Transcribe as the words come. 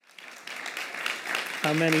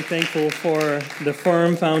How many thankful for the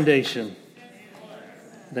firm foundation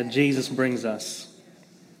that Jesus brings us?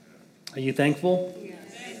 Are you thankful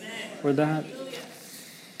for that?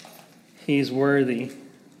 He's worthy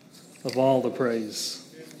of all the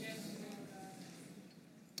praise.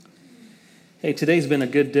 Hey, today's been a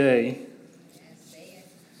good day.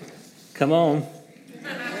 Come on.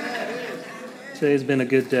 Today's been a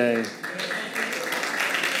good day.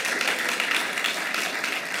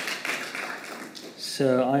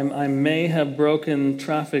 So I may have broken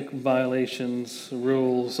traffic violations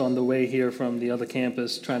rules on the way here from the other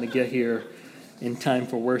campus, trying to get here in time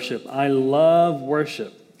for worship. I love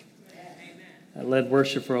worship. I led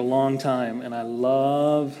worship for a long time, and I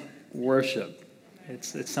love worship.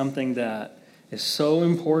 It's something that is so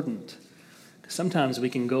important. Sometimes we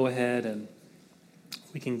can go ahead and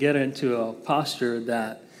we can get into a posture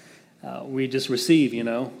that we just receive,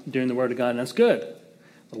 during the Word of God, and that's good.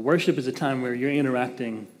 But worship is a time where you're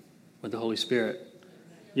interacting with the Holy Spirit.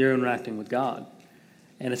 You're interacting with God.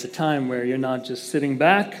 And it's a time where you're not just sitting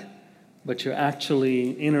back, but you're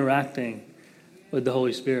actually interacting with the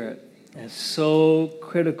Holy Spirit. And it's so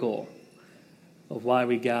critical of why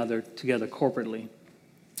we gather together corporately.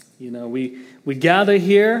 We gather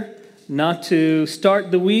here not to start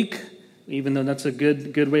the week, even though that's a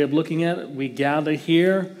good way of looking at it. We gather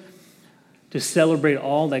here to celebrate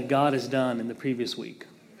all that God has done in the previous week.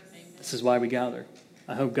 This is why we gather.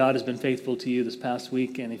 I hope God has been faithful to you this past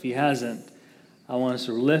week, and if He hasn't, I want us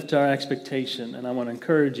to lift our expectation, and I want to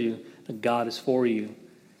encourage you that God is for you.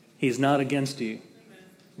 He's not against you.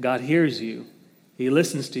 God hears you. He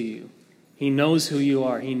listens to you. He knows who you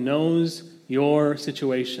are. He knows your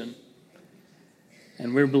situation.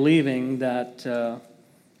 And we're believing that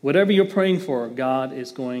whatever you're praying for, God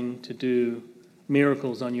is going to do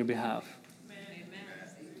miracles on your behalf.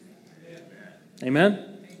 Amen? Amen?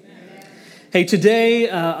 Hey,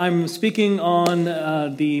 today I'm speaking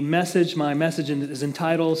on the message. My message is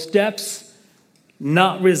entitled Steps,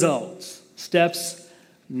 Not Results. Steps,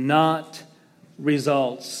 Not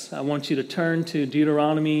Results. I want you to turn to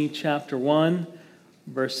Deuteronomy chapter 1,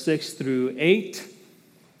 verse 6 through 8.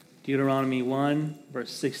 Deuteronomy 1,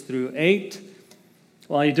 verse 6 through 8.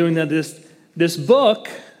 While you're doing that, this book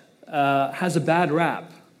has a bad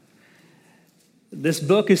rap. This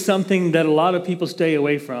book is something that a lot of people stay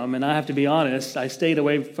away from, and I have to be honest, I stayed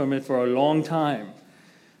away from it for a long time.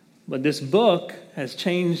 But this book has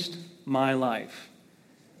changed my life,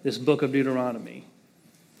 this book of Deuteronomy.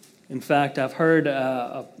 In fact, I've heard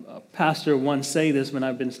a pastor once say this when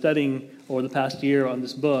I've been studying over the past year on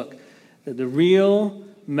this book, that the real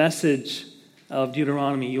message of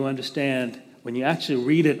Deuteronomy you understand when you actually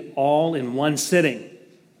read it all in one sitting.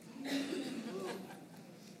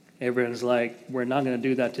 Everyone's like, we're not going to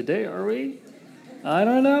do that today, are we? I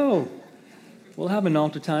don't know. We'll have an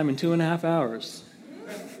altar time in 2.5 hours.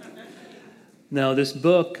 No, this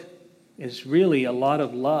book is really a lot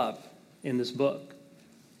of love in this book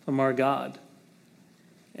from our God.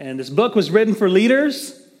 And this book was written for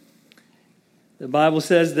leaders. The Bible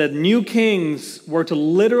says that new kings were to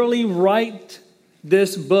literally write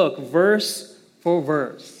this book verse for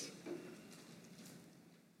verse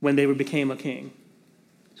when they became a king.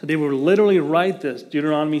 So they would literally write this.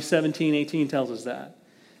 Deuteronomy 17:18 tells us that.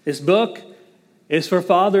 This book is for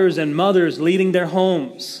fathers and mothers leading their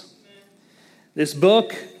homes. This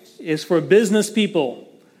book is for business people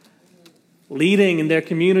leading in their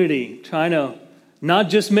community, trying to not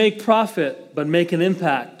just make profit, but make an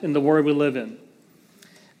impact in the world we live in.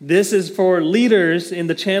 This is for leaders in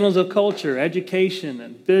the channels of culture, education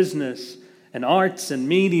and business and arts and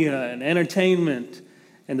media and entertainment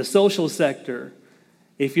and the social sector.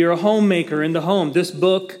 If you're a homemaker in the home, this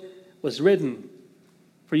book was written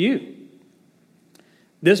for you.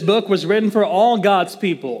 This book was written for all God's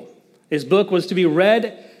people. This book was to be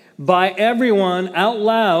read by everyone out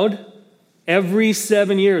loud every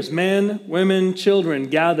 7 years. Men, women, children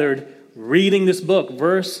gathered reading this book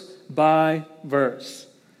verse by verse.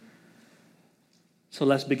 So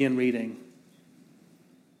let's begin reading.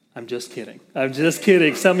 I'm just kidding. I'm just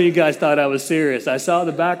kidding. Some of you guys thought I was serious. I saw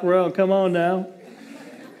the back row. Come on now.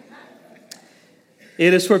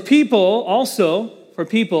 It is for people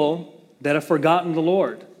that have forgotten the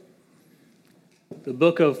Lord. The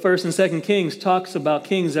book of 1st and 2nd Kings talks about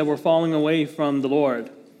kings that were falling away from the Lord.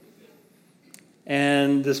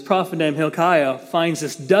 And this prophet named Hilkiah finds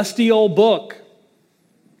this dusty old book.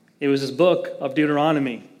 It was this book of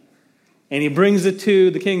Deuteronomy. And he brings it to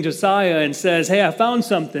the king Josiah and says, hey, I found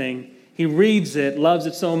something. He reads it, loves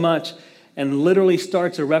it so much, and literally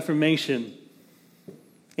starts a reformation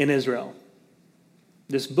in Israel.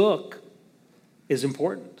 This book is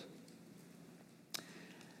important.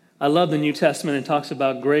 I love the New Testament. It talks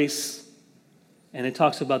about grace, and it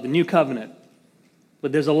talks about the new covenant.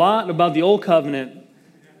 But there's a lot about the old covenant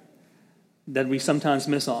that we sometimes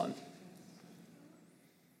miss on.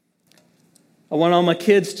 I want all my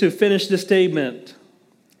kids to finish this statement.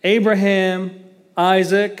 Abraham,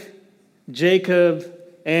 Isaac, Jacob,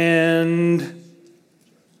 and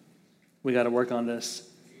we got to work on this.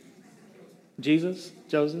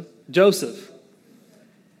 Joseph.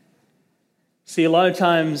 See, a lot of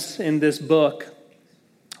times in this book,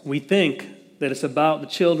 we think that it's about the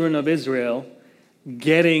children of Israel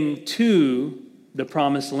getting to the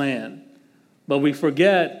promised land. But we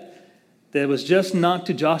forget that it was just not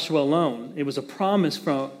to Joshua alone. It was a promise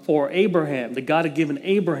for Abraham, that God had given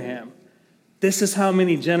Abraham. This is how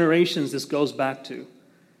many generations this goes back to.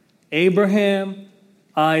 Abraham,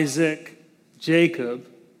 Isaac, Jacob,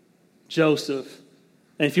 Joseph.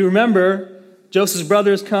 And if you remember, Joseph's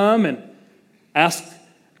brothers come and ask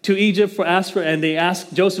to Egypt and they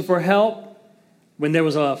asked Joseph for help when there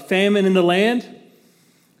was a famine in the land.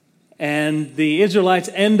 And the Israelites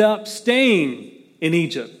end up staying in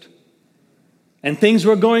Egypt. And things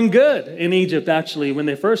were going good in Egypt, actually, when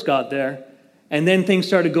they first got there. And then things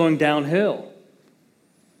started going downhill.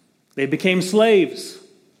 They became slaves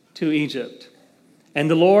to Egypt. And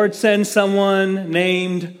the Lord sends someone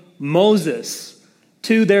named Moses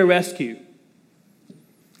to their rescue.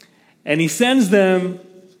 And he sends them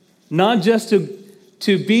not just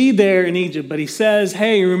to be there in Egypt, but he says,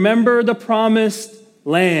 hey, remember the promised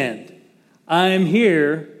land. I am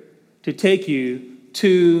here to take you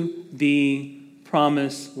to the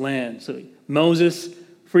promised land. So Moses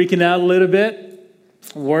freaking out a little bit,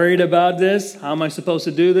 worried about this. How am I supposed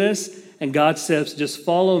to do this? And God says, just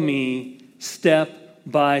follow me step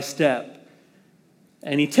by step.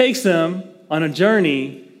 And he takes them on a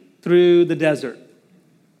journey through the desert.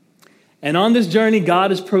 And on this journey,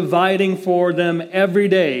 God is providing for them every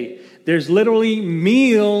day. There's literally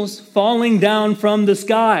meals falling down from the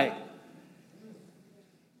sky.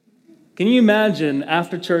 Can you imagine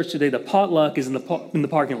after church today, the potluck is in the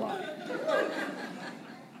parking lot?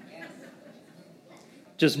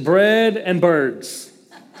 Just bread and birds.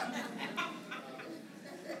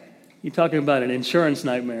 You're talking about an insurance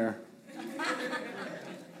nightmare.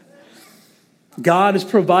 God is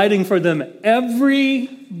providing for them every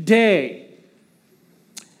day.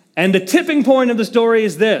 And the tipping point of the story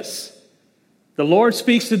is this. The Lord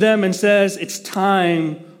speaks to them and says, it's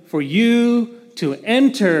time for you to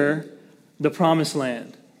enter the promised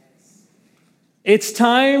land. It's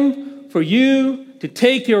time for you to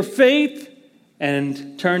take your faith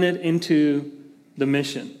and turn it into the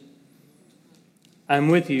mission. I'm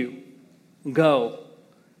with you. Go.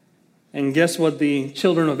 And guess what the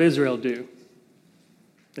children of Israel do?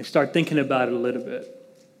 They start thinking about it a little bit.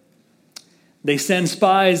 They send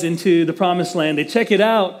spies into the promised land. They check it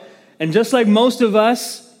out. And just like most of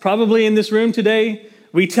us, probably in this room today,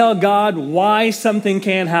 we tell God why something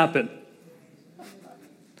can't happen.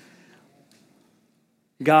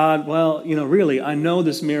 God, well, really, I know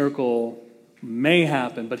this miracle may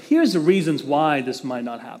happen, but here's the reasons why this might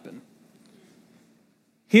not happen.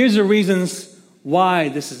 Here's the reasons why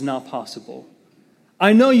this is not possible.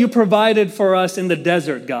 I know you provided for us in the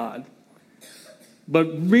desert, God. But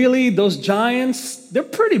really, those giants, they're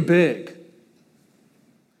pretty big.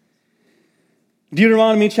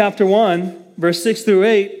 Deuteronomy chapter 1, verse 6 through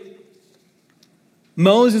 8.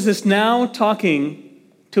 Moses is now talking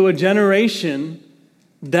to a generation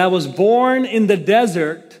that was born in the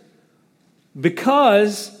desert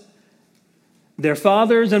because their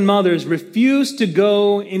fathers and mothers refused to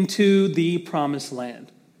go into the promised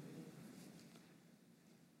land.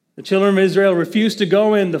 The children of Israel refused to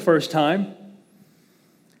go in the first time.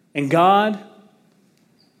 And God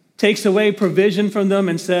takes away provision from them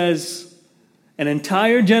and says, an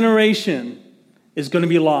entire generation is going to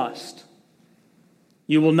be lost.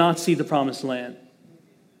 You will not see the promised land.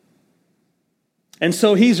 And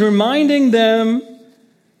so he's reminding them,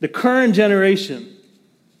 the current generation,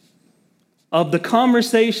 of the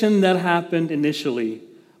conversation that happened initially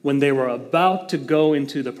when they were about to go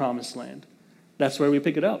into the promised land. That's where we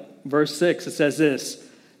pick it up. Verse 6, it says this,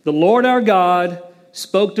 the Lord our God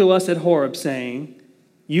spoke to us at Horeb, saying,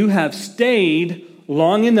 you have stayed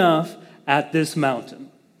long enough at this mountain.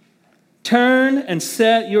 Turn and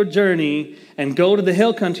set your journey and go to the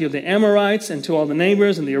hill country of the Amorites and to all the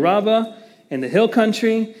neighbors in the Arabah, in the hill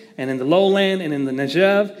country, and in the lowland, and in the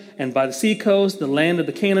Negev, and by the seacoast, the land of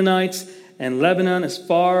the Canaanites, and Lebanon as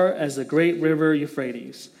far as the great river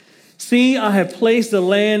Euphrates. See, I have placed the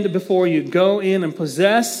land before you. Go in and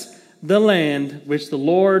possess the land which the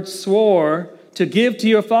Lord swore to give to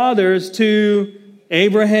your fathers, to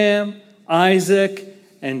Abraham, Isaac,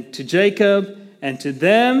 and to Jacob, and to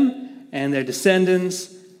them and their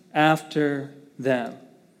descendants after them.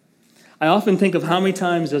 I often think of how many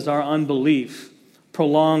times does our unbelief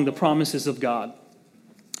prolong the promises of God?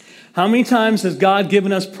 How many times has God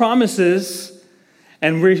given us promises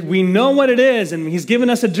and we know what it is, and He's given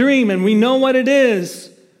us a dream and we know what it is,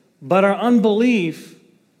 but our unbelief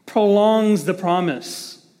prolongs the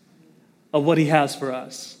promise of what He has for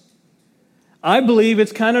us? I believe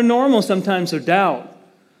it's kind of normal sometimes to doubt,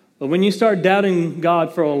 but when you start doubting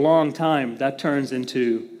God for a long time, that turns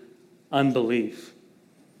into unbelief.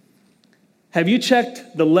 Have you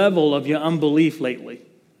checked the level of your unbelief lately?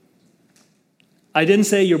 I didn't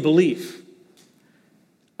say your belief.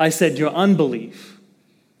 I said your unbelief.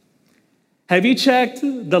 Have you checked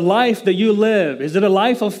the life that you live? Is it a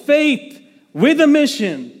life of faith with a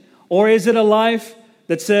mission? Or is it a life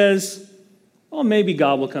that says, oh, maybe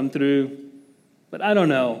God will come through, but I don't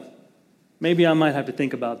know. Maybe I might have to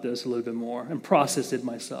think about this a little bit more and process it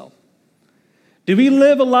myself. Do we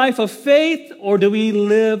live a life of faith or do we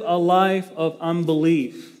live a life of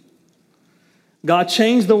unbelief? God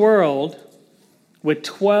changed the world with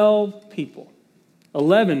 12 people.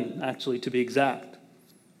 11, actually, to be exact.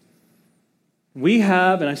 We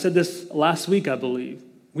have, and I said this last week, I believe,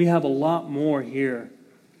 we have a lot more here,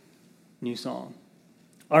 New Song.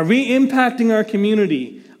 Are we impacting our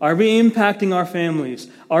community? Are we impacting our families?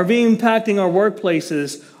 Are we impacting our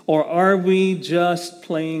workplaces? Or are we just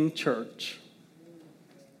playing church?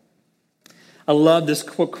 I love this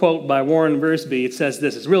quote by Warren Wiersbe. It says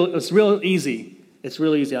this. It's real easy. It's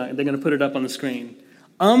real easy. They're going to put it up on the screen.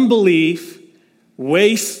 Unbelief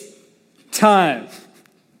wastes time.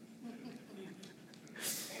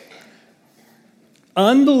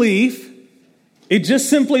 Unbelief, it just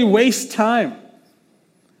simply wastes time.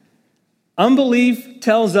 Unbelief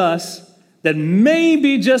tells us that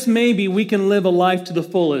maybe, just maybe, we can live a life to the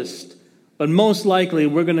fullest, but most likely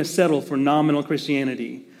we're going to settle for nominal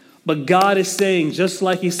Christianity. But God is saying, just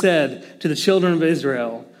like He said to the children of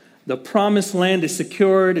Israel, the promised land is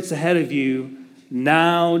secured, it's ahead of you.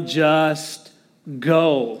 Now just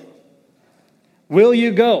go. Will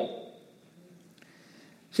you go?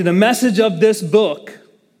 See, the message of this book,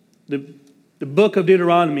 the book of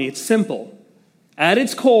Deuteronomy, it's simple. At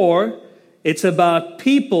its core, it's about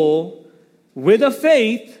people with a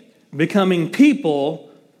faith becoming people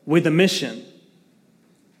with a mission.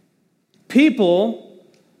 People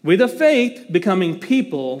with a faith becoming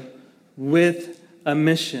people with a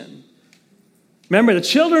mission. Remember, the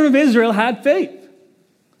children of Israel had faith.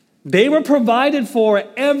 They were provided for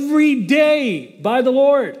every day by the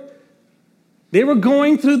Lord. They were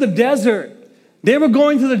going through the desert. They were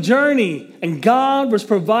going through the journey, and God was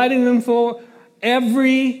providing them for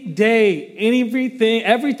every day.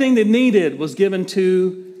 Everything they needed was given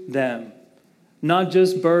to them. Not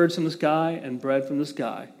just birds from the sky and bread from the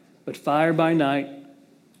sky, but fire by night,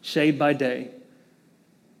 shade by day.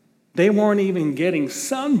 They weren't even getting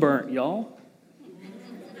sunburnt, y'all.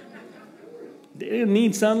 They didn't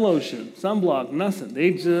need sun lotion, sunblock, nothing.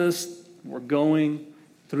 They just were going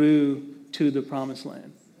through to the promised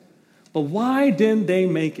land. But why didn't they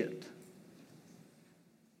make it?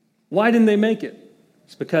 Why didn't they make it?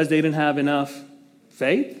 It's because they didn't have enough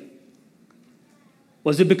faith?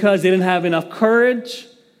 Was it because they didn't have enough courage?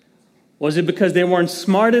 Was it because they weren't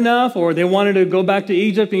smart enough, or they wanted to go back to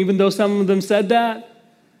Egypt, even though some of them said that?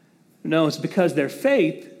 No, it's because their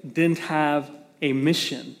faith didn't have a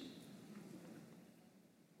mission.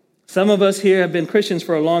 Some of us here have been Christians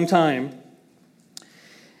for a long time,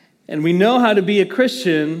 and we know how to be a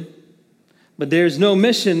Christian, but there's no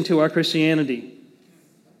mission to our Christianity.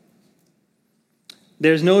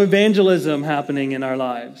 There's no evangelism happening in our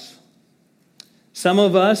lives. Some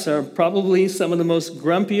of us are probably some of the most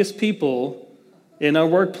grumpiest people in our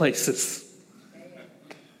workplaces.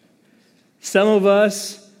 Some of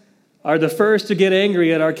us are the first to get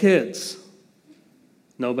angry at our kids.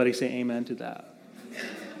 Nobody say amen to that.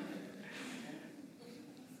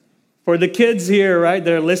 For the kids here, right,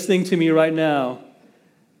 that are listening to me right now,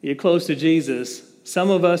 you're close to Jesus. Some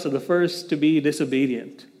of us are the first to be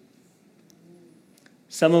disobedient.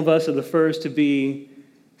 Some of us are the first to be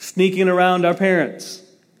sneaking around our parents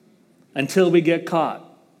until we get caught.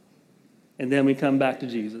 And then we come back to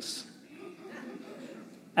Jesus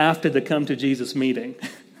after the come to Jesus meeting.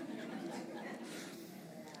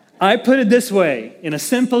 I put it this way, in a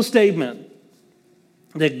simple statement,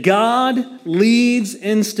 that God leads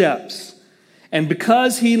in steps. And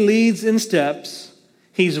because He leads in steps,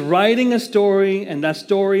 He's writing a story, and that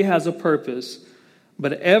story has a purpose.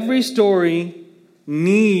 But every story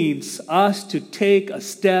needs us to take a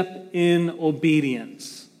step in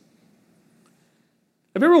obedience.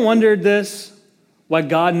 Have you ever wondered this? Why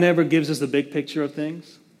God never gives us the big picture of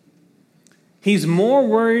things? He's more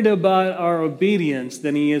worried about our obedience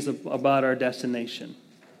than he is about our destination.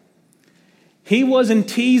 He wasn't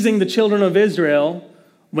teasing the children of Israel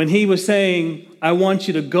when he was saying, I want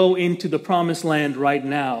you to go into the promised land right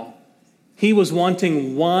now. He was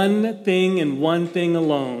wanting one thing and one thing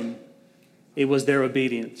alone. It was their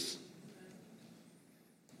obedience.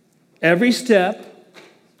 Every step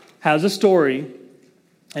has a story,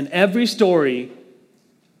 and every story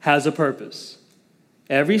has a purpose.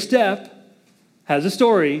 Every step has a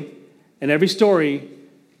story, and every story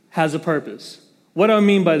has a purpose. What do I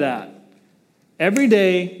mean by that? Every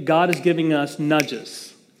day, God is giving us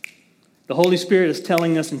nudges. The Holy Spirit is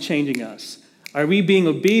telling us and changing us. Are we being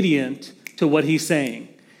obedient to what he's saying?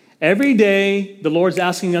 Every day, the Lord's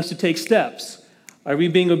asking us to take steps. Are we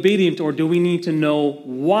being obedient, or do we need to know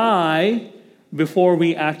why before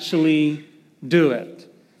we actually do it?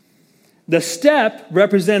 The step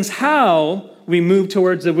represents how we move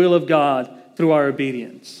towards the will of God through our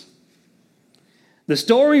obedience. The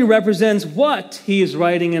story represents what he is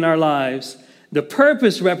writing in our lives. The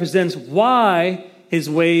purpose represents why his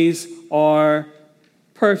ways are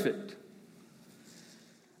perfect.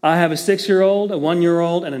 I have a 6-year-old, a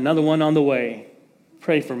 1-year-old, and another one on the way.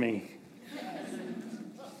 Pray for me.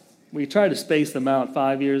 We tried to space them out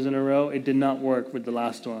 5 years in a row. It did not work with the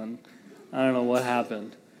last one. I don't know what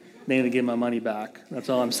happened. They need to give my money back. That's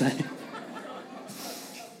all I'm saying.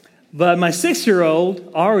 But my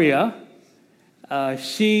 6-year-old, Aria,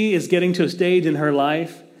 she is getting to a stage in her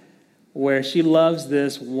life where she loves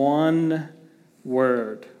this one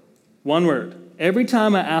word. One word. Every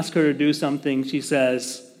time I ask her to do something, she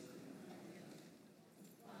says,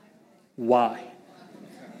 why?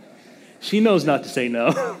 She knows not to say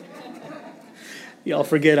no. Y'all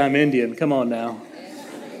forget I'm Indian. Come on now.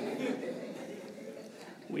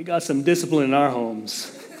 We got some discipline in our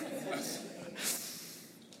homes.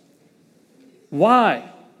 Why?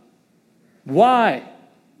 Why?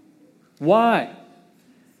 Why?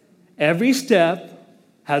 Every step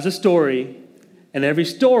has a story, and every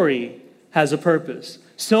story has a purpose.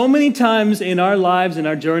 So many times in our lives, in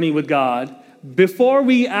our journey with God, before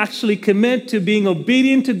we actually commit to being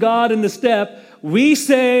obedient to God in the step, we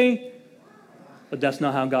say, but that's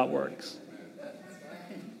not how God works.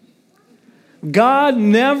 God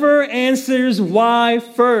never answers why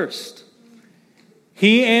first.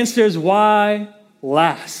 He answers why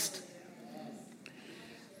last.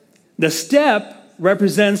 The step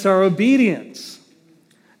represents our obedience.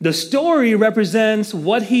 The story represents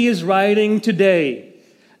what he is writing today.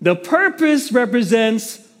 The purpose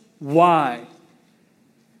represents why.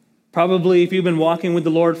 Probably if you've been walking with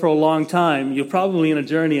the Lord for a long time, you're probably in a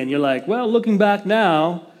journey and you're like, well, looking back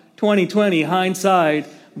now, 2020, hindsight,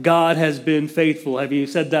 God has been faithful. Have you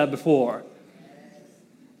said that before?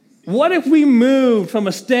 What if we moved from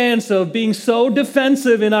a stance of being so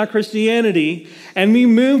defensive in our Christianity and we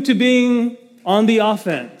moved to being on the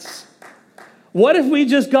offense? What if we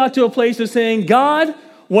just got to a place of saying, God,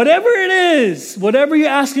 whatever it is, whatever you're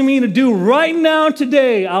asking me to do right now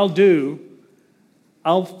today, I'll do.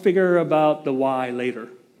 I'll figure about the why later.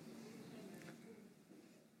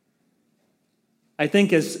 I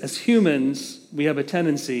think as humans, we have a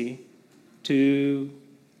tendency to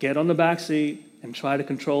get on the back seat and try to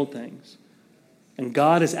control things. And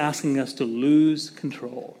God is asking us to lose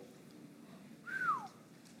control.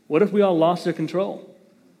 What if we all lost our control?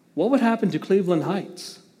 What would happen to Cleveland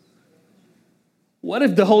Heights? What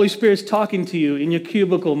if the Holy Spirit's talking to you in your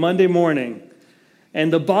cubicle Monday morning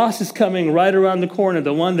and the boss is coming right around the corner,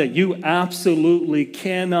 the one that you absolutely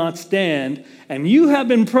cannot stand, and you have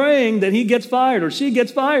been praying that he gets fired or she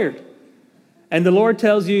gets fired. And the Lord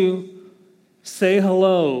tells you, say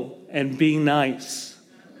hello and be nice.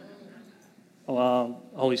 Well,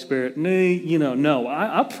 Holy Spirit, no.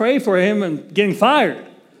 I pray for him and getting fired.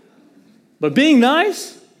 But being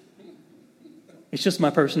nice, it's just my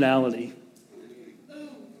personality.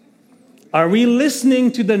 Are we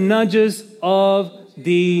listening to the nudges of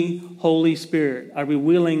the Holy Spirit? Are we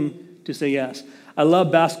willing to say yes? I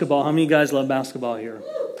love basketball. How many of you guys love basketball here?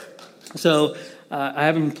 So I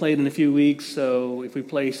haven't played in a few weeks, so if we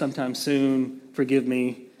play sometime soon, forgive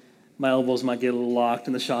me. My elbows might get a little locked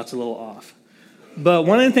and the shot's a little off. But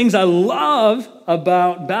one of the things I love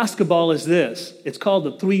about basketball is this. It's called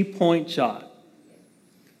the three-point shot.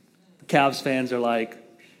 The Cavs fans are like,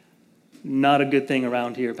 not a good thing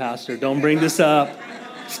around here, Pastor. Don't bring this up.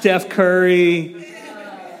 Steph Curry,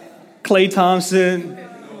 Klay Thompson,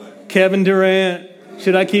 Kevin Durant.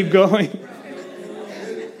 Should I keep going?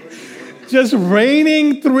 Just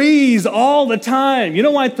raining threes all the time. You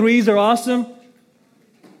know why threes are awesome?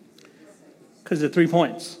 Because they're 3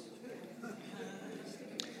 points.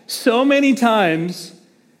 So many times,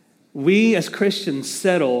 we as Christians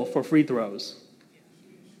settle for free throws.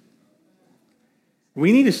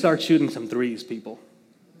 We need to start shooting some threes, people.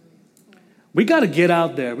 We got to get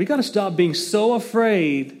out there. We got to stop being so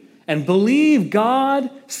afraid and believe God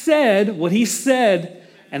said what he said,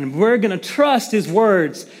 and we're going to trust his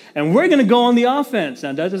words, and we're going to go on the offense.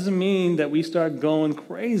 Now, that doesn't mean that we start going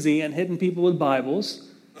crazy and hitting people with Bibles.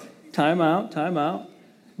 Time out, time out.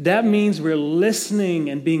 That means we're listening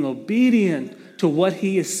and being obedient to what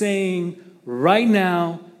he is saying right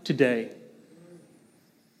now, today.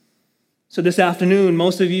 So this afternoon,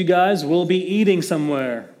 most of you guys will be eating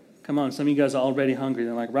somewhere. Come on, some of you guys are already hungry.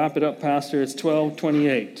 They're like, wrap it up, Pastor. It's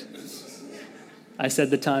 12:28. I said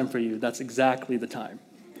the time for you. That's exactly the time.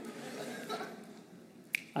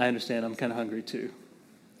 I understand. I'm kind of hungry too.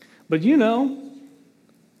 But you know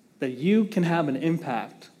that you can have an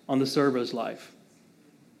impact on the server's life.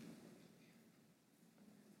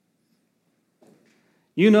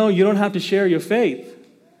 You know you don't have to share your faith.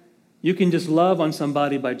 You can just love on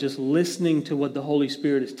somebody by just listening to what the Holy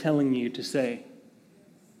Spirit is telling you to say.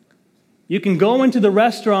 You can go into the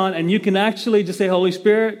restaurant and you can actually just say, Holy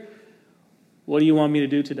Spirit, what do you want me to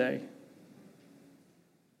do today?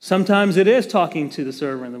 Sometimes it is talking to the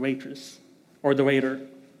server and the waitress or the waiter.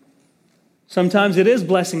 Sometimes it is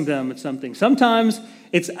blessing them with something. Sometimes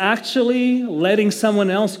it's actually letting someone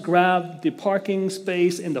else grab the parking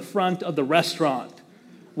space in the front of the restaurant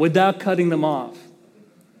without cutting them off.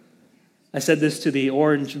 I said this to the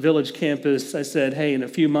Orange Village campus. I said, hey, in a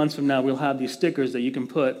few months from now, we'll have these stickers that you can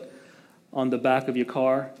put on the back of your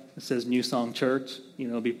car. It says New Song Church. You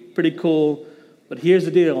know, it'll be pretty cool. But here's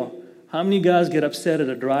the deal. How many guys get upset at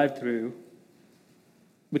a drive-thru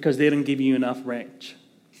because they didn't give you enough ranch?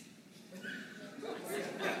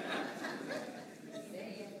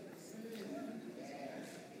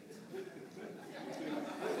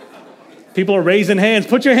 People are raising hands.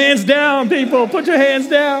 Put your hands down, people. Put your hands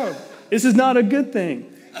down. This is not a good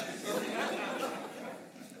thing.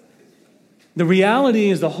 The reality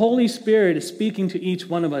is the Holy Spirit is speaking to each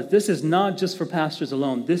one of us. This is not just for pastors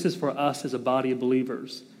alone. This is for us as a body of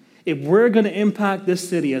believers. If we're going to impact this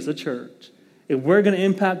city as a church, if we're going to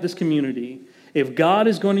impact this community, if God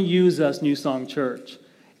is going to use us, New Song Church,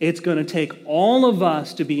 it's going to take all of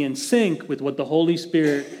us to be in sync with what the Holy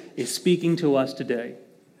Spirit is speaking to us today.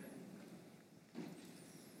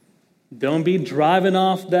 Don't be driving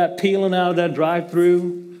off that, peeling out of that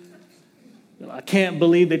drive-thru. I can't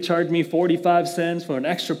believe they charged me 45 cents for an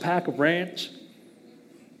extra pack of ranch.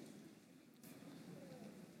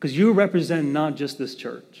 Because you represent not just this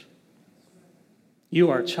church. You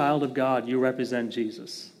are a child of God. You represent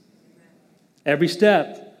Jesus. Every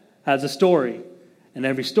step has a story, and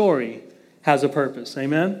every story has a purpose.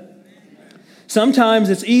 Amen? Sometimes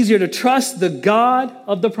it's easier to trust the God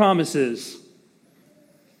of the promises.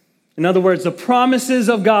 In other words, the promises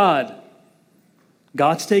of God.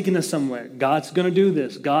 God's taking us somewhere. God's going to do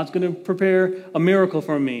this. God's going to prepare a miracle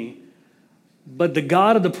for me. But the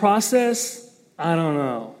God of the process, I don't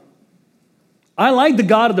know. I like the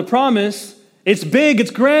God of the promise. It's big, it's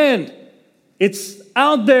grand. It's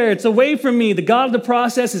out there, it's away from me. The God of the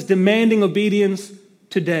process is demanding obedience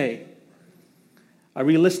today. Are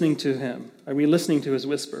we listening to him? Are we listening to his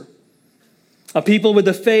whisper? A people with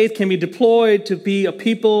the faith can be deployed to be a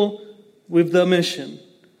people with the mission.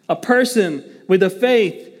 A person with a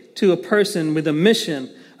faith to a person with a mission.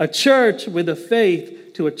 A church with a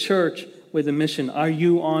faith to a church with a mission. Are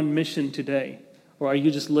you on mission today? Or are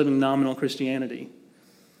you just living nominal Christianity?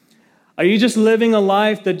 Are you just living a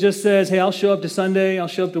life that just says, hey, I'll show up to Sunday, I'll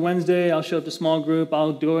show up to Wednesday, I'll show up to small group,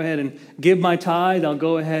 I'll go ahead and give my tithe, I'll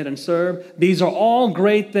go ahead and serve? These are all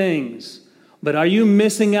great things. But are you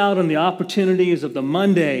missing out on the opportunities of the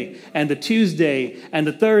Monday and the Tuesday and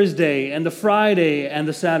the Thursday and the Friday and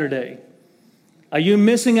the Saturday? Are you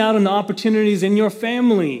missing out on the opportunities in your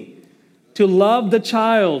family to love the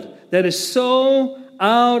child that is so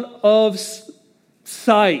out of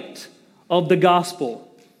sight of the gospel?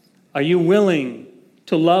 Are you willing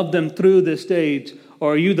to love them through this stage,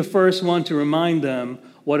 or are you the first one to remind them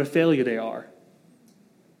what a failure they are?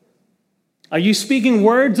 Are you speaking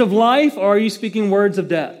words of life, or are you speaking words of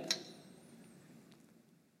death?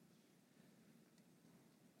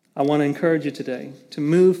 I want to encourage you today to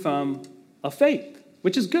move from a faith,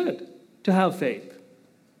 which is good to have faith.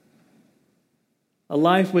 A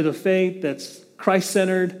life with a faith that's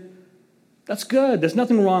Christ-centered, that's good. There's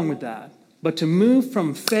nothing wrong with that. But to move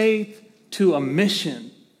from faith to a mission,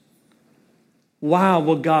 wow,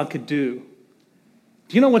 what God could do.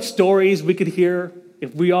 Do you know what stories we could hear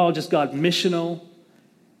if we all just got missional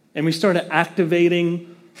and we started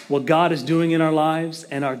activating what God is doing in our lives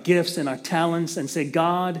and our gifts and our talents and say,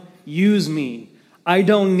 God, use me. I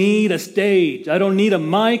don't need a stage. I don't need a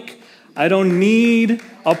mic. I don't need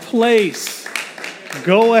a place.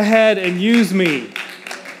 Go ahead and use me.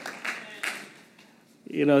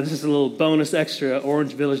 You know, this is a little bonus extra.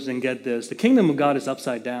 Orange Village didn't get this. The kingdom of God is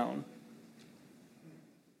upside down.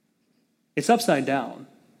 It's upside down.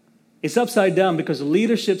 It's upside down because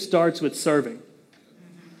leadership starts with serving.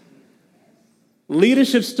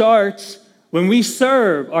 Leadership starts when we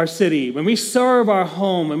serve our city, when we serve our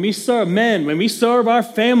home, when we serve men, when we serve our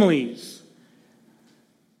families,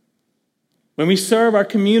 when we serve our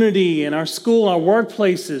community and our school, our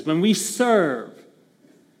workplaces, when we serve.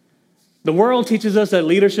 The world teaches us that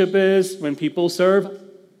leadership is when people serve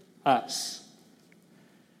us.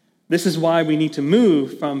 This is why we need to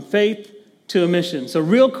move from faith to a mission. So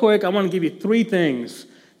real quick, I want to give you three things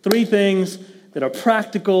that are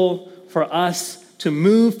practical for us to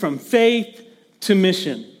move from faith to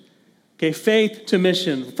mission. Okay, faith to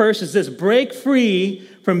mission. First is this: break free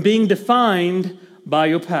from being defined by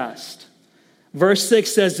your past. Verse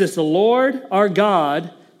 6 says this: the Lord our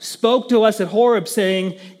God spoke to us at Horeb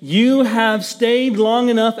saying, you have stayed long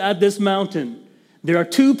enough at this mountain. There are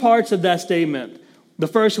two parts of that statement. The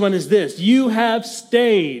first one is this: you have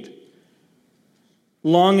stayed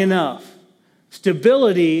long enough.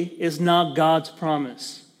 Stability is not God's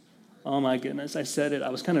promise. Oh my goodness, I said it. I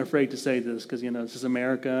was kind of afraid to say this because, this is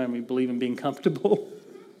America and we believe in being comfortable.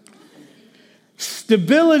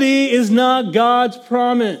 Stability is not God's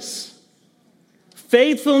promise.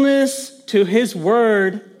 Faithfulness to his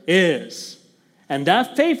word is. And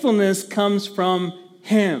that faithfulness comes from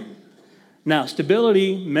him. Now,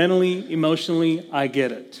 stability, mentally, emotionally, I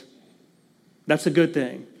get it. That's a good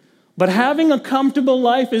thing. But having a comfortable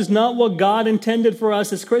life is not what God intended for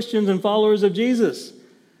us as Christians and followers of Jesus.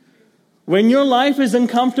 When your life is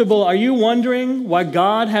uncomfortable, are you wondering why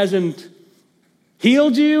God hasn't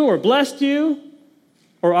healed you or blessed you?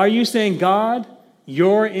 Or are you saying, God,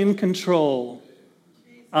 you're in control.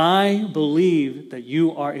 I believe that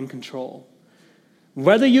you are in control.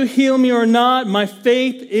 Whether you heal me or not, my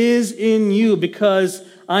faith is in you because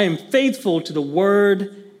I am faithful to the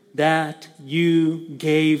word that you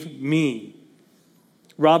gave me.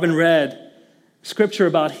 Robin read scripture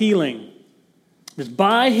about healing. It's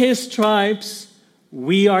by his stripes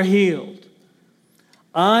we are healed.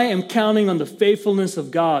 I am counting on the faithfulness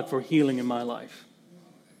of God for healing in my life.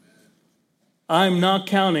 I'm not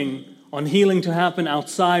counting on healing to happen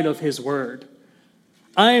outside of his word.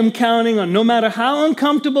 I am counting on, no matter how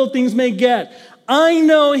uncomfortable things may get, I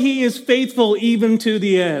know he is faithful even to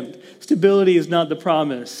the end. Stability is not the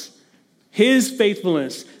promise. His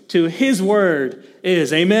faithfulness to his word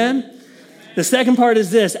is. Amen? The second part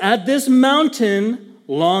is this: at this mountain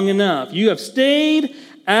long enough. You have stayed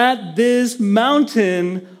at this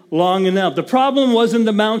mountain long enough. The problem wasn't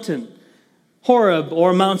the mountain, Horeb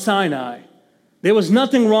or Mount Sinai. There was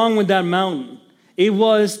nothing wrong with that mountain. It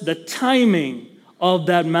was the timing of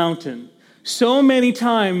that mountain. So many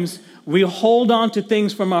times we hold on to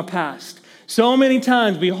things from our past. So many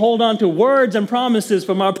times we hold on to words and promises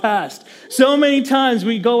from our past. So many times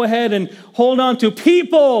we go ahead and hold on to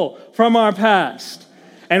people from our past.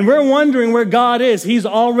 And we're wondering where God is. He's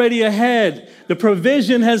already ahead. The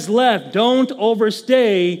provision has left. Don't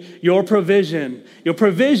overstay your provision. Your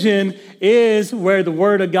provision is where the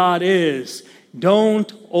word of God is.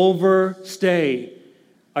 Don't overstay.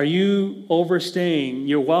 Are you overstaying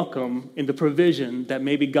your welcome in the provision that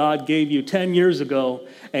maybe God gave you 10 years ago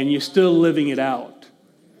and you're still living it out?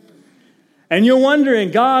 And you're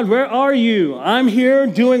wondering, God, where are you? I'm here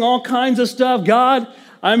doing all kinds of stuff. God,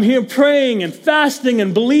 I'm here praying and fasting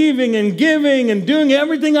and believing and giving and doing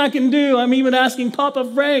everything I can do. I'm even asking Papa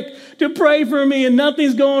Frank to pray for me and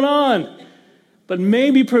nothing's going on. But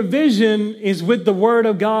maybe provision is with the word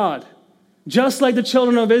of God. Just like the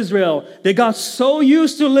children of Israel, they got so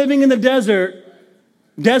used to living in the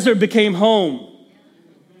desert became home.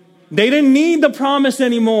 They didn't need the promise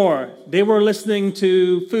anymore. They were listening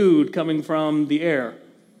to food coming from the air.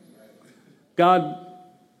 God,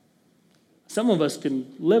 some of us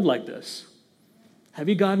can live like this. Have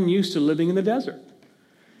you gotten used to living in the desert?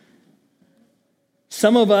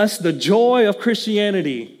 Some of us, the joy of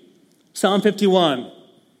Christianity, Psalm 51,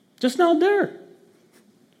 just not there.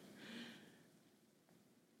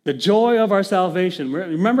 The joy of our salvation.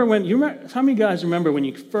 How many guys remember when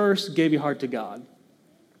you first gave your heart to God?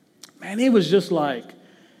 Man, it was like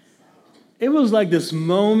this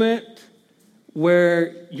moment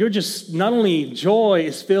where you're just, not only joy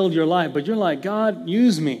is filled your life, but you're like, God,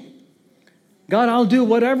 use me. God, I'll do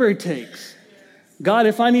whatever it takes. God,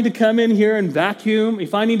 if I need to come in here and vacuum,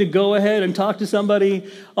 if I need to go ahead and talk to somebody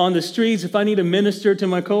on the streets, if I need to minister to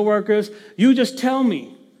my coworkers, you just tell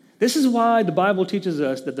me. This is why the Bible teaches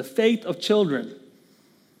us that the faith of children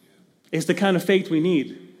is the kind of faith we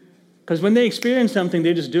need. Because when they experience something,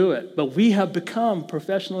 they just do it. But we have become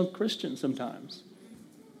professional Christians sometimes.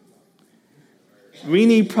 We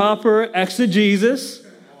need proper exegesis,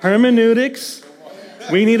 hermeneutics.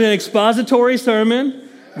 We need an expository sermon.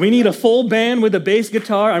 We need a full band with a bass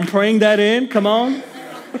guitar. I'm praying that in. Come on.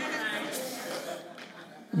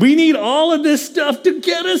 We need all of this stuff to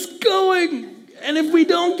get us going. And if we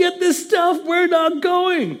don't get this stuff, we're not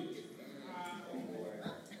going.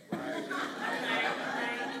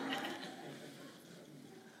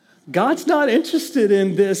 God's not interested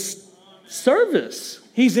in this service.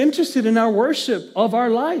 He's interested in our worship of our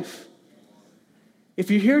life. If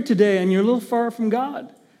you're here today and you're a little far from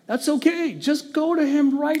God, that's okay. Just go to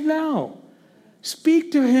him right now.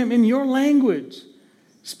 Speak to him in your language.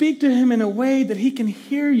 Speak to him in a way that he can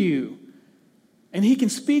hear you. And he can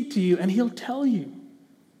speak to you and he'll tell you.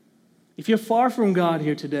 If you're far from God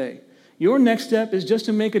here today, your next step is just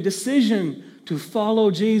to make a decision to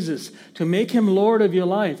follow Jesus, to make him Lord of your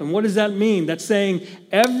life. And what does that mean? That's saying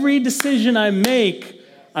every decision I make,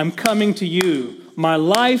 I'm coming to you. My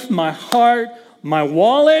life, my heart, my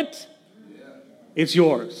wallet, it's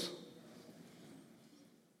yours.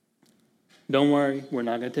 Don't worry, we're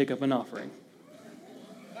not going to take up an offering.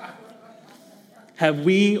 Have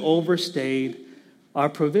we overstayed our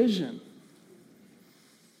provision?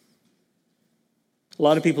 A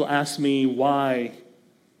lot of people ask me, why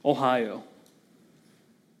Ohio?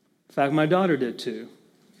 In fact, my daughter did too.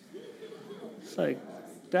 It's like,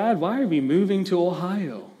 Dad, why are we moving to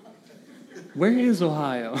Ohio? Where is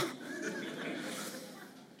Ohio?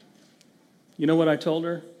 You know what I told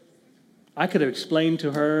her? I could have explained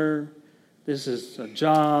to her, this is a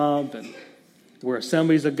job, and we're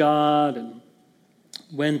Assemblies of God, and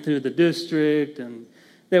went through the district, and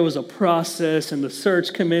there was a process, and the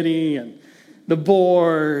search committee, and the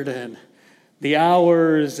board, and the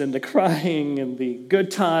hours, and the crying, and the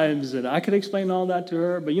good times, and I could explain all that to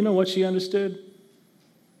her, but you know what she understood?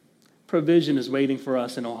 Provision is waiting for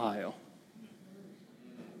us in Ohio.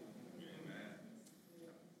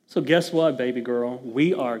 So guess what, baby girl?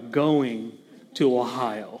 We are going to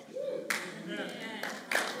Ohio.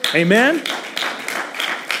 Amen?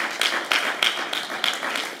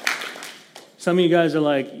 Some of you guys are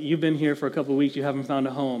like, you've been here for a couple of weeks, you haven't found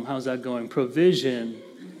a home. How's that going? Provision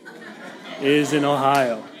is in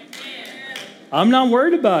Ohio. I'm not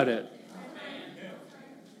worried about it.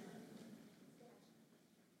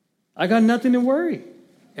 I got nothing to worry.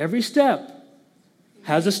 Every step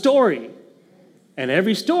has a story. And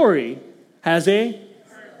every story has a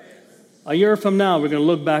year from now, we're going to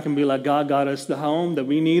look back and be like, God got us the home that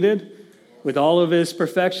we needed with all of his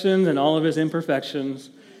perfections and all of his imperfections,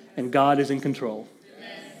 and God is in control.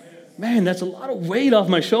 Man, that's a lot of weight off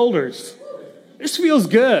my shoulders. This feels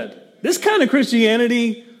good. This kind of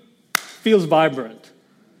Christianity feels vibrant.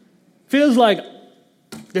 Feels like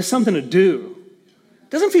there's something to do. It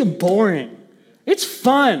doesn't feel boring. It's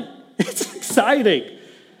fun. It's exciting.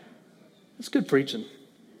 It's good preaching.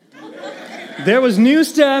 There was new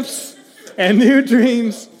steps and new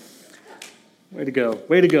dreams. Way to go,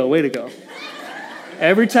 way to go, way to go.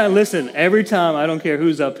 Every time, I don't care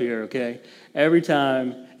who's up here, okay? Every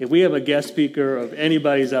time, if we have a guest speaker or if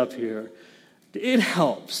anybody's up here, it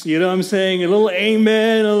helps. You know what I'm saying? A little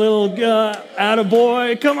amen, a little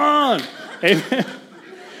attaboy, come on. Amen.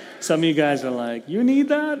 Some of you guys are like, you need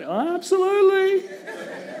that? Oh, absolutely.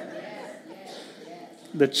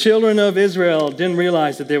 The children of Israel didn't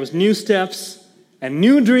realize that there was new steps and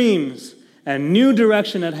new dreams and new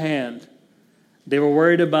direction at hand. They were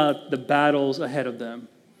worried about the battles ahead of them.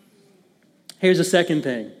 Here's the second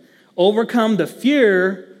thing. Overcome the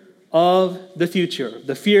fear of the future.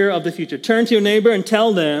 The fear of the future. Turn to your neighbor and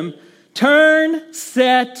tell them, turn,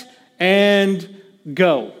 set, and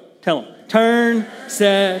go. Tell them, turn,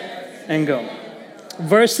 set, and go.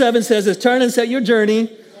 Verse 7 says this, turn and set your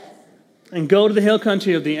journey and go to the hill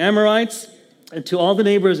country of the Amorites, and to all the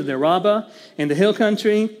neighbors of the Arabah, and the hill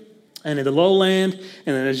country, and in the lowland,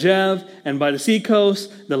 and in Negev, and by the sea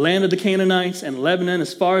coast, the land of the Canaanites, and Lebanon,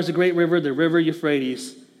 as far as the great river, the river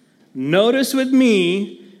Euphrates. Notice with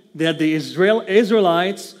me that the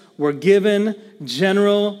Israelites were given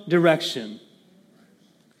general direction.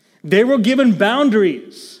 They were given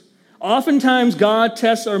boundaries. Oftentimes, God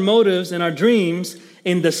tests our motives and our dreams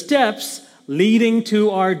in the steps leading to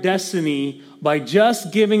our destiny by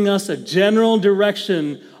just giving us a general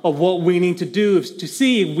direction of what we need to do to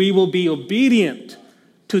see if we will be obedient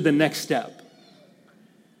to the next step.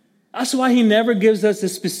 That's why he never gives us a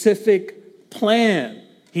specific plan.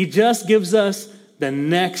 He just gives us the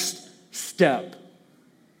next step.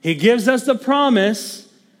 He gives us the promise,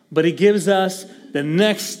 but he gives us the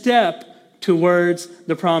next step towards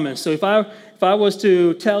the promise. So if I was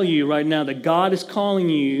to tell you right now that God is calling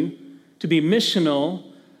you to be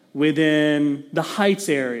missional within the Heights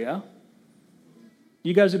area,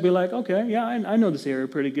 you guys would be like, okay, yeah, I know this area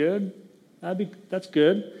pretty good. That's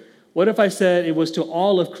good. What if I said it was to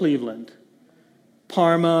all of Cleveland?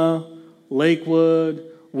 Parma,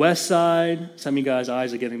 Lakewood, West Side. Some of you guys'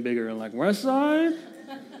 eyes are getting bigger and like, West Side?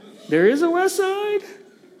 There is a West Side?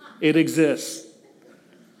 It exists.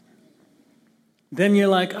 Then you're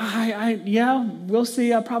like, yeah, we'll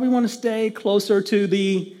see. I probably want to stay closer to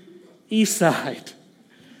the East Side.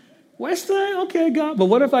 West Side? Okay, God. But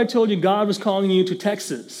what if I told you God was calling you to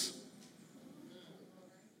Texas?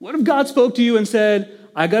 What if God spoke to you and said,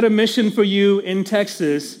 I got a mission for you in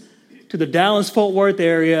Texas to the Dallas-Fort Worth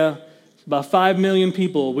area, about 5 million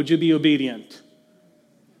people. Would you be obedient?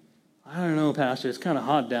 I don't know, Pastor. It's kind of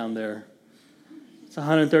hot down there. It's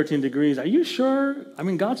 113 degrees. Are you sure? I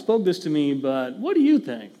mean, God spoke this to me, but what do you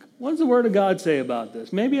think? What does the Word of God say about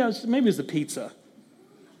this? Maybe it's the pizza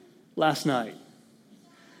last night.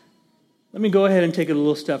 Let me go ahead and take it a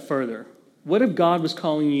little step further. What if God was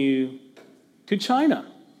calling you to China?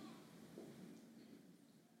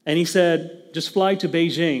 And he said, just fly to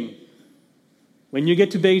Beijing. When you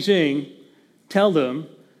get to Beijing, tell them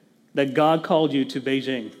that God called you to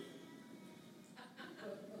Beijing.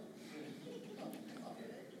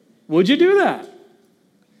 Would you do that?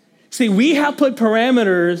 See, we have put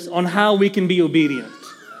parameters on how we can be obedient.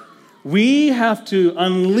 We have to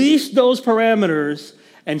unleash those parameters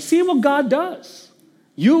and see what God does.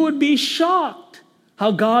 You would be shocked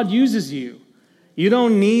how God uses you. You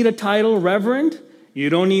don't need a title reverend. You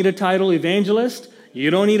don't need a title evangelist. You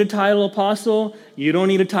don't need a title apostle. You don't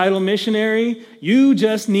need a title missionary. You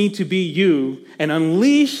just need to be you and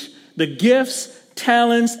unleash the gifts,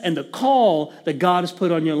 talents, and the call that God has put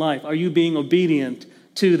on your life. Are you being obedient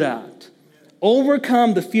to that?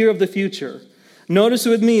 Overcome the fear of the future. Notice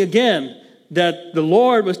with me again that the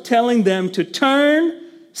Lord was telling them to turn,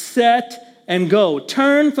 set, and go.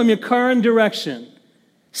 Turn from your current direction.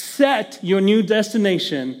 Set your new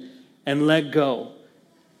destination and let go.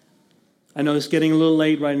 I know it's getting a little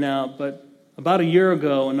late right now, but about a year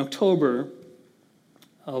ago, in October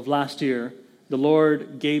of last year, the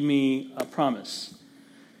Lord gave me a promise.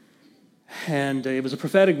 And it was a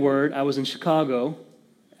prophetic word. I was in Chicago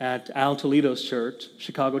at Al Toledo's church,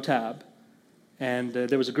 Chicago Tab. And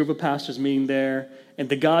there was a group of pastors meeting there. And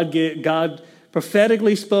God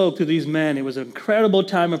prophetically spoke to these men. It was an incredible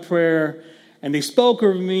time of prayer. And they spoke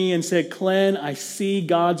over me and said, Glenn, I see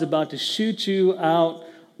God's about to shoot you out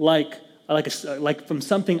like from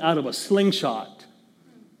something out of a slingshot.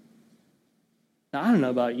 Now, I don't know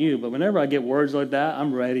about you, but whenever I get words like that,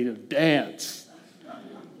 I'm ready to dance.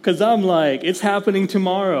 Because I'm like, it's happening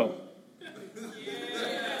tomorrow.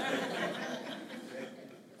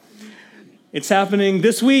 It's happening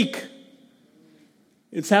this week.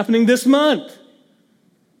 It's happening this month.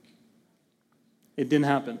 It didn't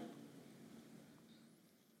happen.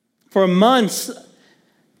 For months,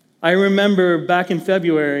 I remember back in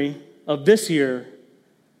February of this year,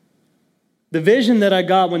 the vision that I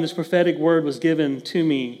got when this prophetic word was given to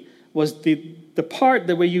me was the part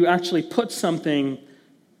that where you actually put something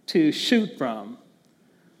to shoot from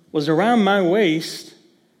was around my waist,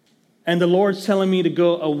 and the Lord's telling me to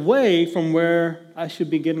go away from where I should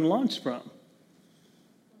be getting launched from.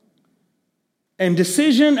 And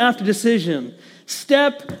decision after decision,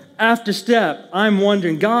 step after step, I'm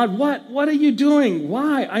wondering, God, what are you doing?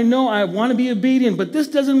 Why? I know I want to be obedient, but this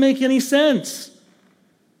doesn't make any sense.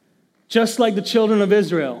 Just like the children of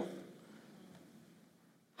Israel.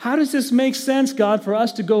 How does this make sense, God, for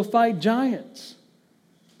us to go fight giants?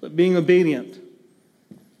 But being obedient.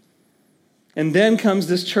 And then comes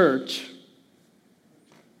this church.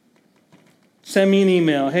 Send me an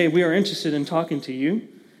email. Hey, we are interested in talking to you.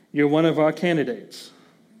 You're one of our candidates.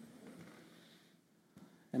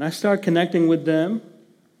 And I start connecting with them.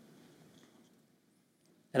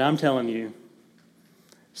 And I'm telling you,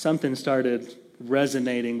 something started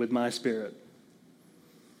resonating with my spirit.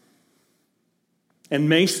 And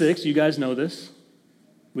May 6th, you guys know this.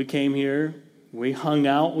 We came here. We hung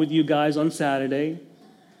out with you guys on Saturday.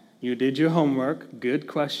 You did your homework. Good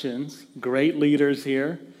questions. Great leaders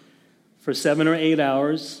here for 7 or 8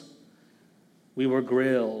 hours. we were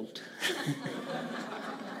grilled.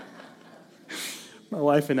 My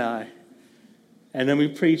wife and I. And then we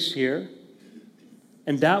preached here.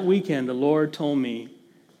 And that weekend, the Lord told me,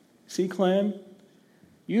 see, Clem,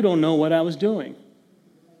 you don't know what I was doing.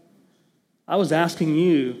 I was asking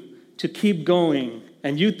you to keep going,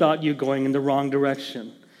 and you thought you were going in the wrong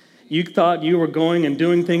direction. You thought you were going and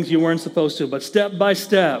doing things you weren't supposed to, but step by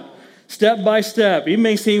step, it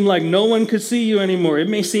may seem like no one could see you anymore. It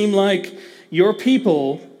may seem like your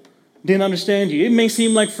people didn't understand you. It may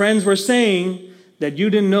seem like friends were saying that you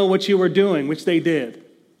didn't know what you were doing, which they did.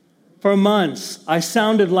 For months, I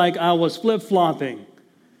sounded like I was flip-flopping.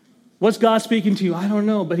 What's God speaking to you? I don't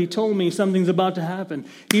know, but he told me something's about to happen.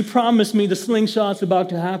 He promised me the slingshot's about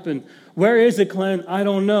to happen. Where is it, Clint? I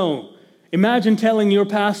don't know. Imagine telling your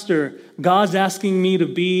pastor, God's asking me to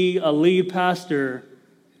be a lead pastor,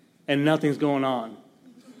 and nothing's going on.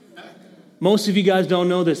 Most of you guys don't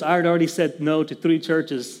know this. I had already said no to 3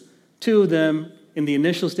 churches, 2 of them in the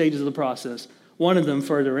initial stages of the process, 1 of them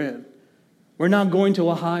further in. We're not going to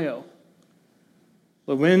Ohio.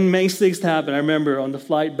 But when May 6th happened, I remember on the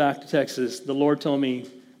flight back to Texas, the Lord told me,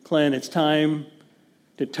 Clint, it's time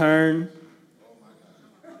to turn,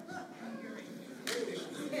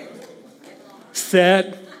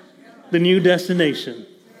 set the new destination,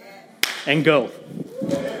 and go.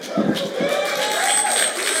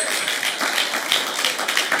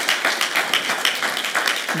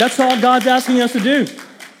 That's all God's asking us to do.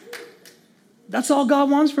 That's all God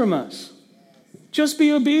wants from us. Just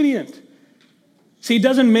be obedient. See, it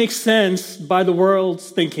doesn't make sense by the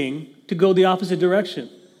world's thinking to go the opposite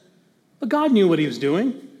direction. But God knew what he was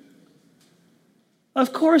doing.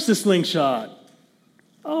 Of course, the slingshot.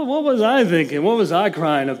 Oh, what was I thinking? What was I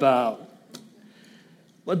crying about?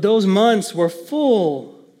 But those months were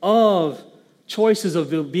full of choices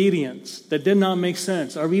of obedience that did not make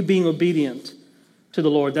sense. Are we being obedient to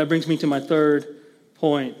the Lord? That brings me to my 3rd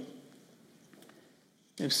point.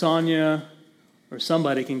 If Sonia or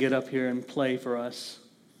somebody can get up here and play for us.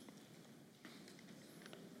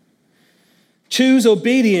 Choose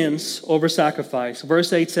obedience over sacrifice.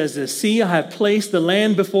 Verse 8 says this, see, I have placed the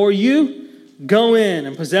land before you. Go in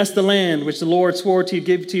and possess the land which the Lord swore to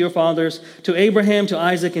give to your fathers, to Abraham, to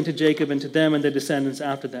Isaac, and to Jacob, and to them and their descendants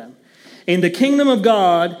after them. In the kingdom of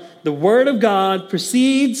God, the word of God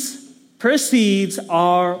precedes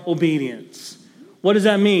our obedience. What does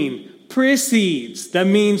that mean? Precedes. That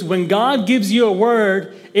means when God gives you a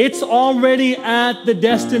word, it's already at the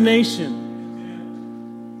destination.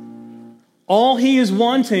 All he is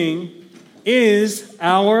wanting is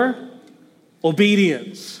our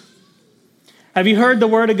obedience. Have you heard the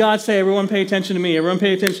word of God say, everyone pay attention to me, everyone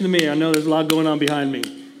pay attention to me? I know there's a lot going on behind me.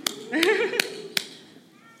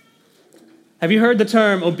 Have you heard the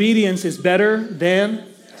term, obedience is better than?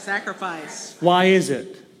 Sacrifice. Why is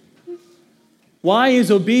it? Why is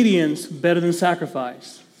obedience better than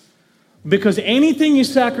sacrifice? Because anything you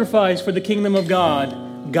sacrifice for the kingdom of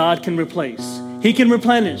God, God can replace. He can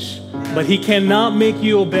replenish, but he cannot make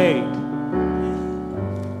you obey.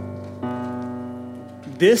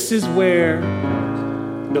 This is where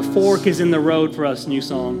the fork is in the road for us, New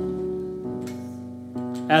Song.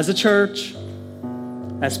 As a church,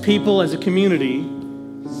 as people, as a community,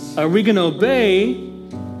 are we going to obey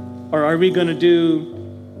or are we going to do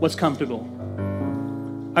what's comfortable?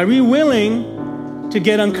 Are we willing to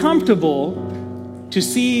get uncomfortable to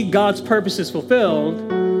see God's purposes fulfilled,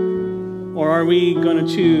 or are we going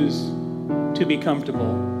to choose to be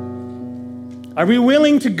comfortable? Are we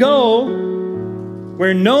willing to go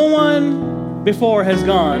where no one before has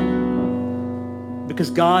gone because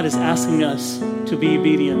God is asking us to be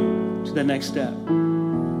obedient to the next step?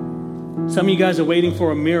 Some of you guys are waiting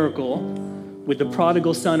for a miracle with the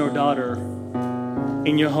prodigal son or daughter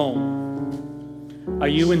in your home. Are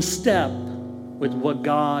you in step with what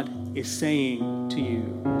God is saying to you?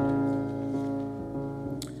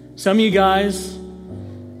 Some of you guys,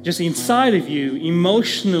 just inside of you,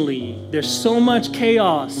 emotionally, there's so much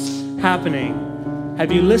chaos happening.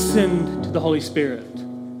 Have you listened to the Holy Spirit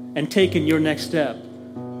and taken your next step?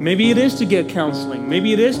 Maybe it is to get counseling.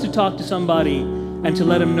 Maybe it is to talk to somebody and to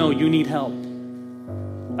let them know you need help.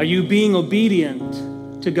 Are you being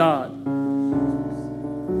obedient to God?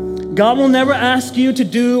 God will never ask you to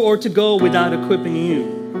do or to go without equipping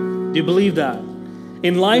you. Do you believe that?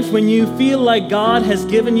 In life, when you feel like God has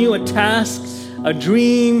given you a task, a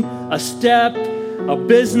dream, a step, a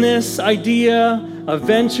business idea, a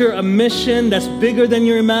venture, a mission that's bigger than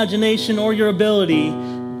your imagination or your ability,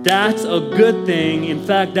 that's a good thing. In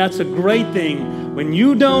fact, that's a great thing. When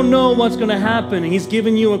you don't know what's going to happen, he's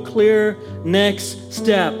giving you a clear next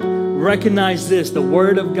step. recognize this, the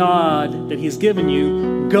word of God that he's given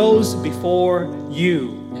you goes before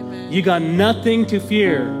you. You got nothing to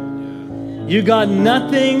fear. You got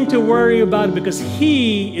nothing to worry about because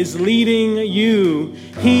he is leading you.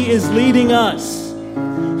 He is leading us.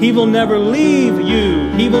 He will never leave you.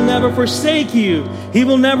 He will never forsake you. He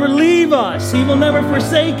will never leave us. He will never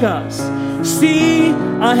forsake us. See,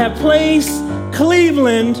 I have placed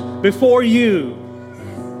Cleveland before you.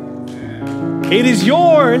 It is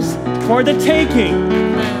yours for the taking.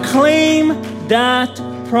 Claim that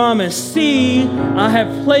promise. See, I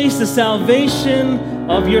have placed the salvation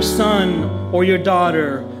of your son or your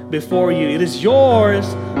daughter before you. It is yours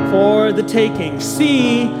for the taking.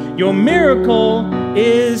 See, your miracle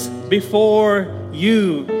is before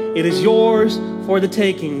you. It is yours for the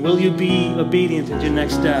taking. Will you be obedient to your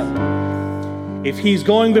next step? If he's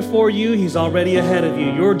going before you, he's already ahead of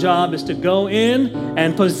you. Your job is to go in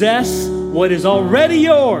and possess what is already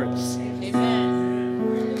yours. Amen.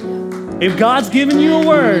 If God's given you a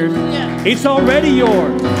word, it's already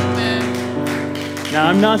yours. Amen. Now,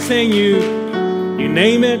 I'm not saying you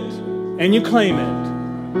name it and you claim it.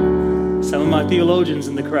 Some of my theologians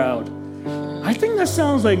in the crowd, I think that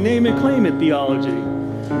sounds like name it, claim it theology.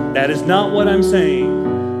 That is not what I'm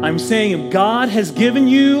saying. I'm saying if God has given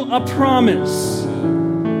you a promise,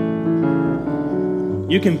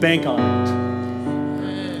 you can bank on it.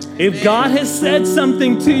 If God has said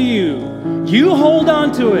something to you, you hold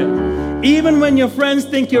on to it. Even when your friends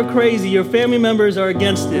think you're crazy, your family members are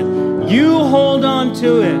against it, you hold on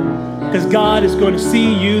to it because God is going to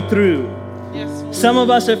see you through. Some of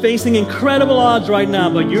us are facing incredible odds right now,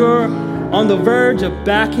 but you're on the verge of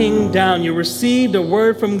backing down. You received a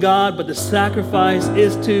word from God, but the sacrifice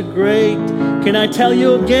is too great. Can I tell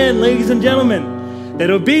you again, ladies and gentlemen, that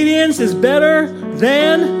obedience is better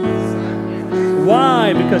than...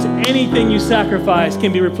 Why? Because anything you sacrifice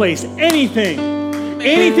can be replaced. Anything.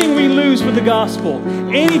 Anything we lose for the gospel,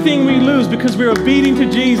 anything we lose because we're obedient to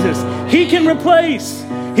Jesus, he can replace.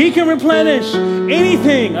 He can replenish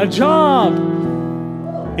anything, a job,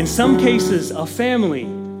 in some cases, a family.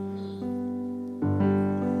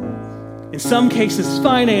 In some cases,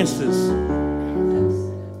 finances.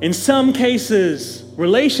 In some cases,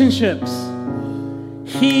 relationships.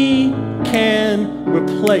 He can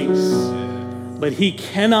replace, but he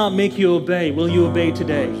cannot make you obey. Will you obey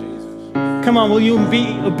today? Come on, will you be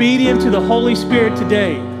obedient to the Holy Spirit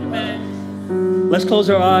today? Amen. Let's close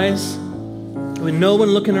our eyes with no one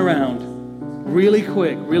looking around. Really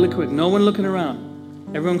quick, no one looking around.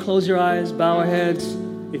 Everyone close your eyes, bow our heads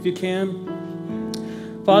if you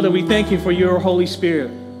can. Father, we thank you for your Holy Spirit.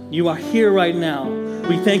 You are here right now.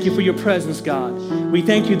 We thank you for your presence, God. We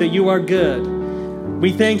thank you that you are good.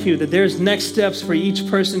 We thank you that there's next steps for each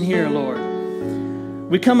person here, Lord.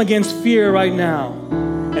 We come against fear right now.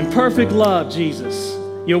 And perfect love, Jesus,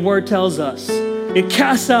 your word tells us, it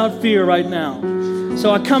casts out fear right now.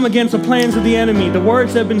 So I come against the plans of the enemy, the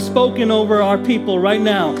words that have been spoken over our people right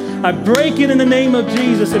now. I break it in the name of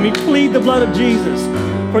Jesus, and we plead the blood of Jesus.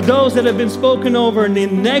 For those that have been spoken over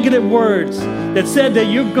in negative words that said that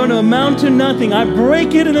you're going to amount to nothing, I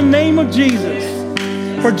break it in the name of Jesus.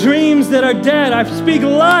 For dreams that are dead, I speak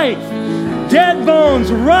life. Dead bones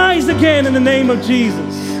rise again in the name of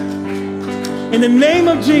Jesus. In the name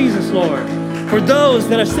of Jesus, Lord. For those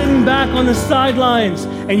that are sitting back on the sidelines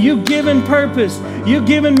and you've given purpose, you've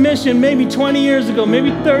given mission maybe 20 years ago,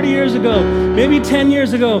 maybe 30 years ago, maybe 10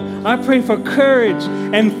 years ago, I pray for courage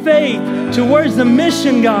and faith towards the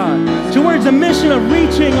mission, God, towards the mission of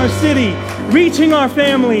reaching our city, reaching our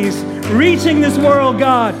families, reaching this world,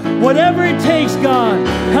 God. Whatever it takes, God,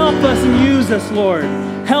 help us and use us, Lord.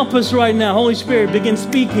 Help us right now. Holy Spirit, begin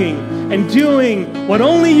speaking and doing what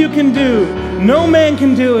only you can do. No man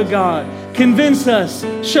can do it, God. Convince us,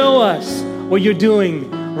 show us what you're doing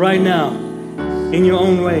right now in your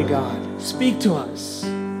own way, God. Speak to us.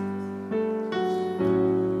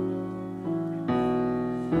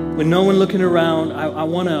 With no one looking around, I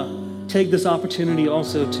want to take this opportunity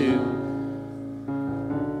also to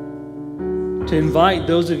invite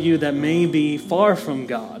those of you that may be far from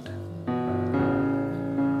God.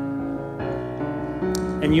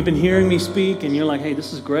 And you've been hearing me speak and you're like, hey,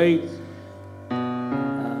 this is great.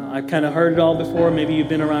 I've kind of heard it all before. Maybe you've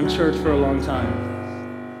been around church for a long time.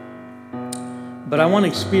 But I want to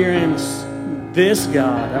experience this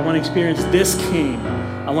God. I want to experience this King.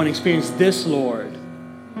 I want to experience this Lord.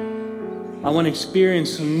 I want to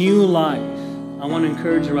experience new life. I want to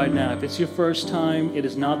encourage you right now. If it's your first time, it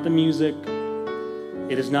is not the music.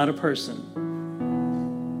 It is not a person.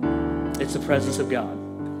 It's the presence of God.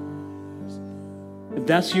 If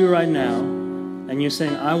that's you right now, and you're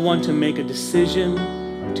saying, I want to make a decision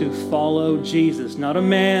to follow Jesus. Not a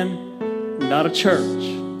man, not a church.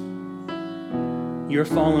 You're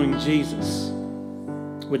following Jesus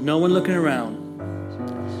with no one looking around.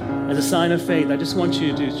 As a sign of faith, I just want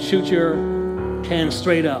you to shoot your hand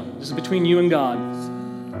straight up. This is between you and God.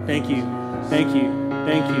 Thank you, thank you,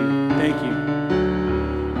 thank you, thank you.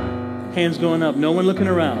 Hands going up. No one looking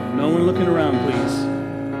around. No one looking around, please.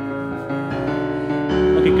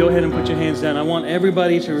 Okay, go ahead and put your hands down. I want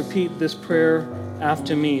everybody to repeat this prayer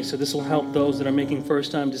after me, so this will help those that are making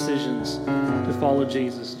first-time decisions to follow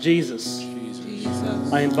Jesus. Jesus,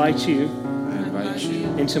 I invite you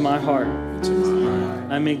into my heart.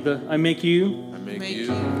 I make you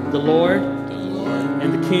the Lord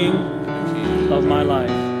and the King of my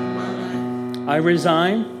life. I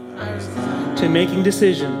resign to making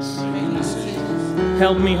decisions.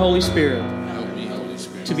 Help me, Holy Spirit,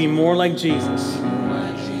 to be more like Jesus.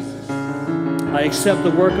 I accept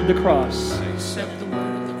the work of the cross.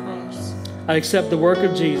 I accept the work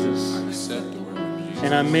of Jesus.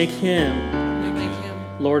 And I make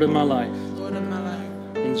Him Lord of my life.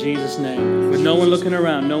 In Jesus' name. With no one looking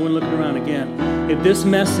around, no one looking around again. If this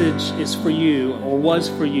message is for you or was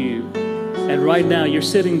for you, and right now you're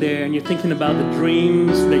sitting there and you're thinking about the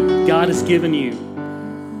dreams that God has given you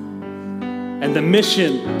and the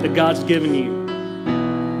mission that God's given you,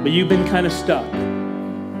 but you've been kind of stuck.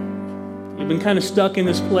 You've been kind of stuck in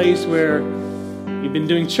this place where you've been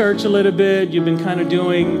doing church a little bit, you've been kind of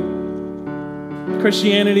doing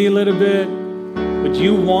Christianity a little bit, but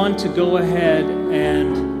you want to go ahead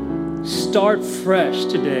and start fresh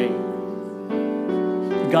today.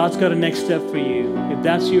 God's got a next step for you. If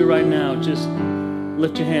that's you right now, just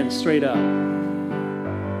lift your hands straight up.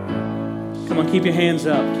 Come on, keep your hands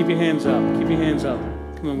up. Keep your hands up. Keep your hands up.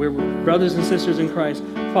 Come on, we're brothers and sisters in Christ.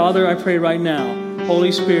 Father, I pray right now,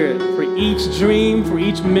 Holy Spirit, for each dream, for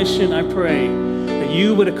each mission, I pray that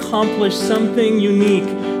you would accomplish something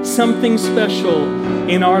unique, something special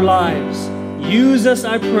in our lives. Use us,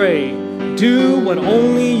 I pray. Do what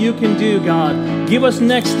only you can do, God. Give us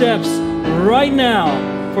next steps right now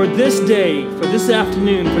for this day, for this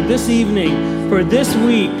afternoon, for this evening, for this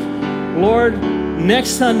week. Lord,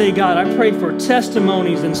 next Sunday, God, I pray for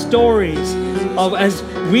testimonies and stories of as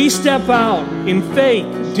we step out in faith,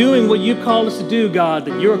 doing what you call us to do, God,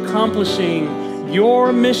 that you're accomplishing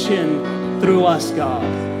your mission through us, God.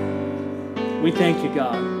 We thank you,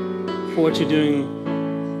 God, for what you're doing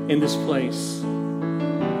in this place.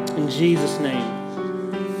 In Jesus' name.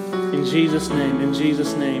 In Jesus' name. In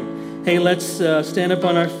Jesus' name. Hey, let's stand up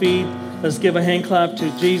on our feet. Let's give a hand clap to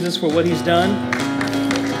Jesus for what He's done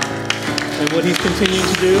and what He's continuing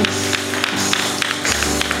to do.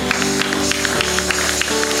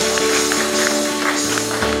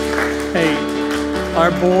 Hey, our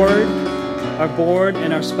board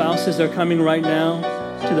and our spouses are coming right now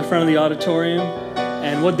to the front of the auditorium.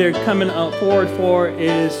 And what they're coming out forward for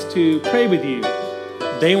is to pray with you.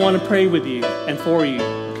 They want to pray with you and for you,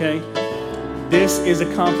 okay? This is a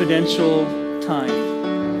confidential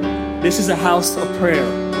time. This is a house of prayer.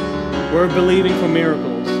 We're believing for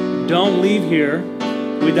miracles. Don't leave here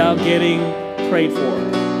without getting prayed for.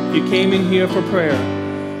 If you came in here for prayer,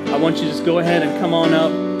 I want you to just go ahead and come on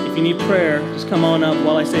up. If you need prayer, just come on up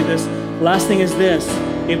while I say this. Last thing is this.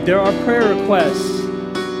 If there are prayer requests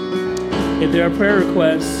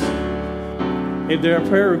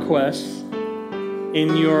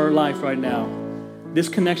in your life right now, this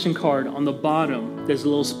connection card on the bottom, there's a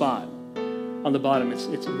little spot on the bottom. It's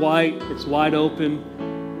white, it's wide open.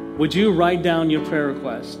 Would you write down your prayer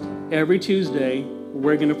request? Every Tuesday,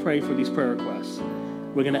 we're going to pray for these prayer requests.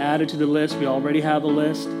 We're going to add it to the list. We already have a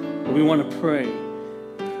list, but we want to pray.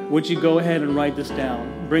 Would you go ahead and write this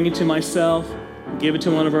down? Bring it to myself, give it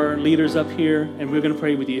to one of our leaders up here, and we're going to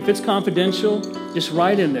pray with you. If it's confidential, just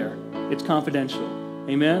write in there. It's confidential.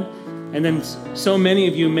 Amen? And then so many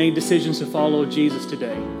of you made decisions to follow Jesus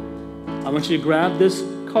today. I want you to grab this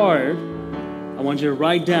card. I want you to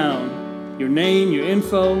write down your name, your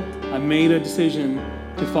info. I made a decision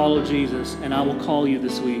to follow Jesus, and I will call you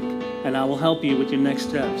this week, and I will help you with your next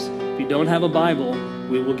steps. If you don't have a Bible,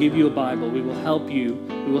 we will give you a Bible. We will help you.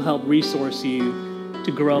 We will help resource you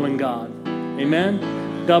to grow in God. Amen?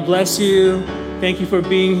 God bless you. Thank you for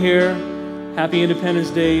being here. Happy Independence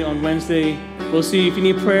Day on Wednesday. We'll see you. If you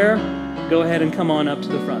need prayer, go ahead and come on up to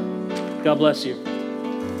the front. God bless you.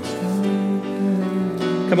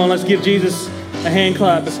 Come on, let's give Jesus a hand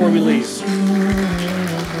clap before we leave.